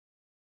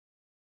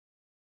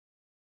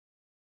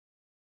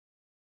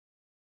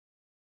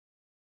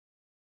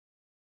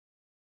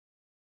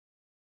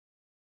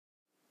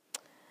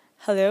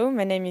Hello,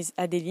 my name is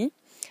Adélie.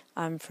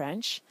 I'm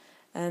French,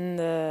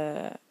 and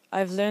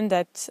I've learned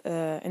that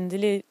in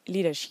the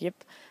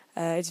leadership,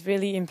 it's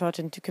really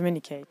important to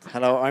communicate.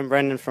 Hello, I'm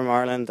Brendan from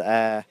Ireland.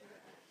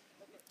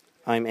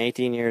 I'm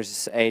 18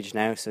 years age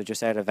now, so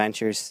just out of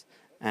Ventures.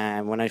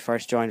 When I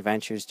first joined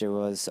Ventures, there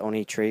was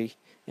only 3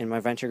 in my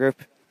venture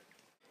group.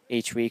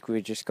 Each week we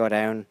would just go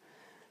down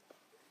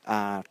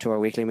to our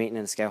weekly meeting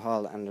in the Scout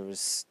Hall, and there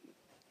was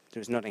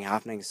nothing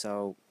happening,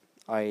 so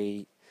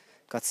I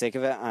got sick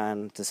of it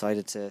and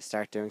decided to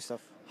start doing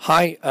stuff.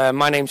 Hi,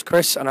 my name's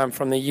Chris and I'm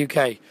from the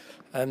UK.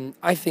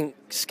 I think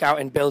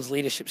Scouting builds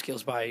leadership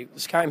skills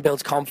Scouting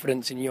builds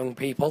confidence in young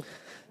people.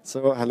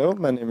 So, hello,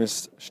 my name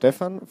is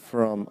Stefan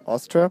from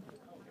Austria,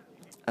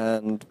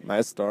 and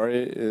my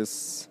story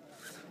is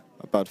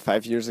about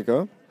 5 years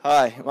ago.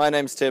 Hi, my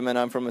name's Tim and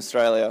I'm from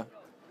Australia.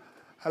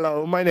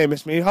 Hello, my name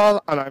is Mihal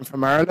and I'm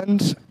from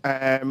Ireland.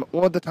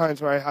 One of the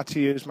times where I had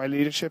to use my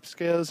leadership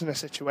skills in a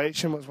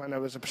situation was when I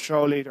was a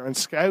patrol leader in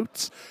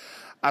Scouts.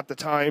 At the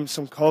time,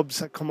 some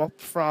cubs had come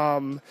up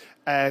from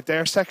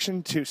their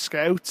section to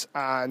Scouts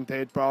and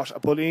they'd brought a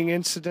bullying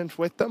incident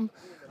with them.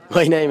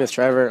 My name is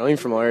Trevor, I'm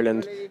from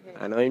Ireland,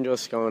 and I'm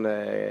just going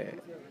to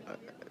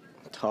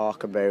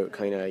talk about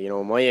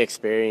my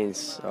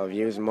experience of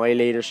using my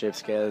leadership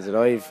skills that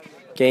I've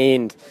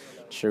gained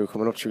through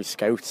coming up through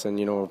Scouts and,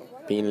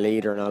 being a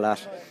leader and all that.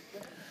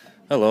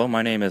 Hello,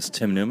 my name is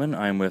Tim Newman.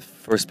 I'm with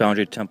First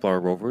Boundary Templar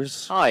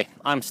Rovers. Hi,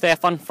 I'm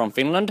Stefan from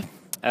Finland.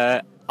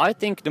 I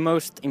think the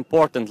most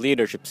important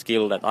leadership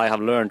skill that I have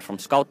learned from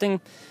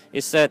scouting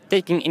is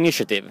taking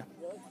initiative.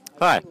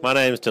 Hi, my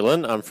name is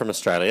Dylan. I'm from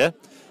Australia.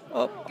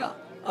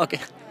 Okay.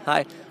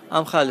 Hi,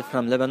 I'm Khalid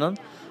from Lebanon.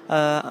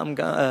 I'm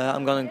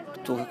going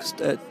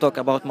to talk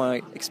about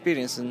my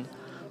experience in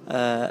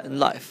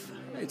life.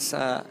 It's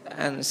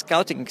an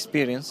scouting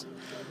experience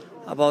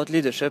about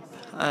leadership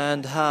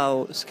and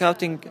how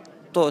scouting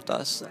taught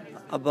us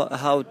about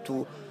how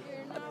to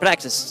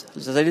practice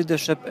the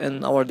leadership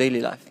in our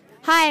daily life.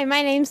 Hi,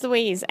 my name's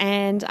Louise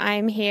and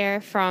I'm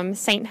here from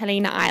St.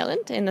 Helena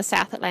Island in the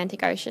South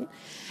Atlantic Ocean.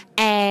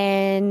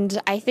 And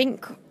I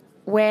think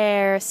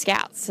where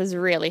Scouts has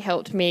really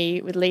helped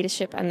me with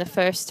leadership, and the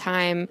first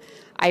time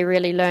I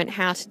really learned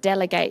how to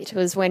delegate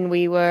was when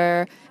we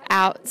were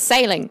out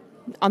sailing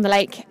on the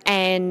lake,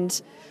 and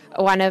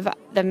one of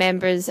the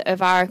members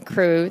of our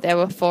crew, there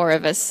were 4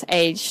 of us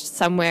aged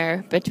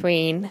somewhere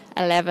between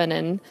 11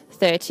 and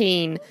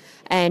 13,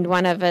 and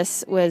one of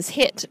us was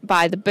hit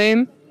by the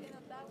boom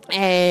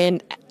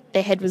and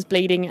their head was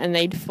bleeding and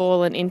they'd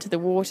fallen into the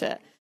water.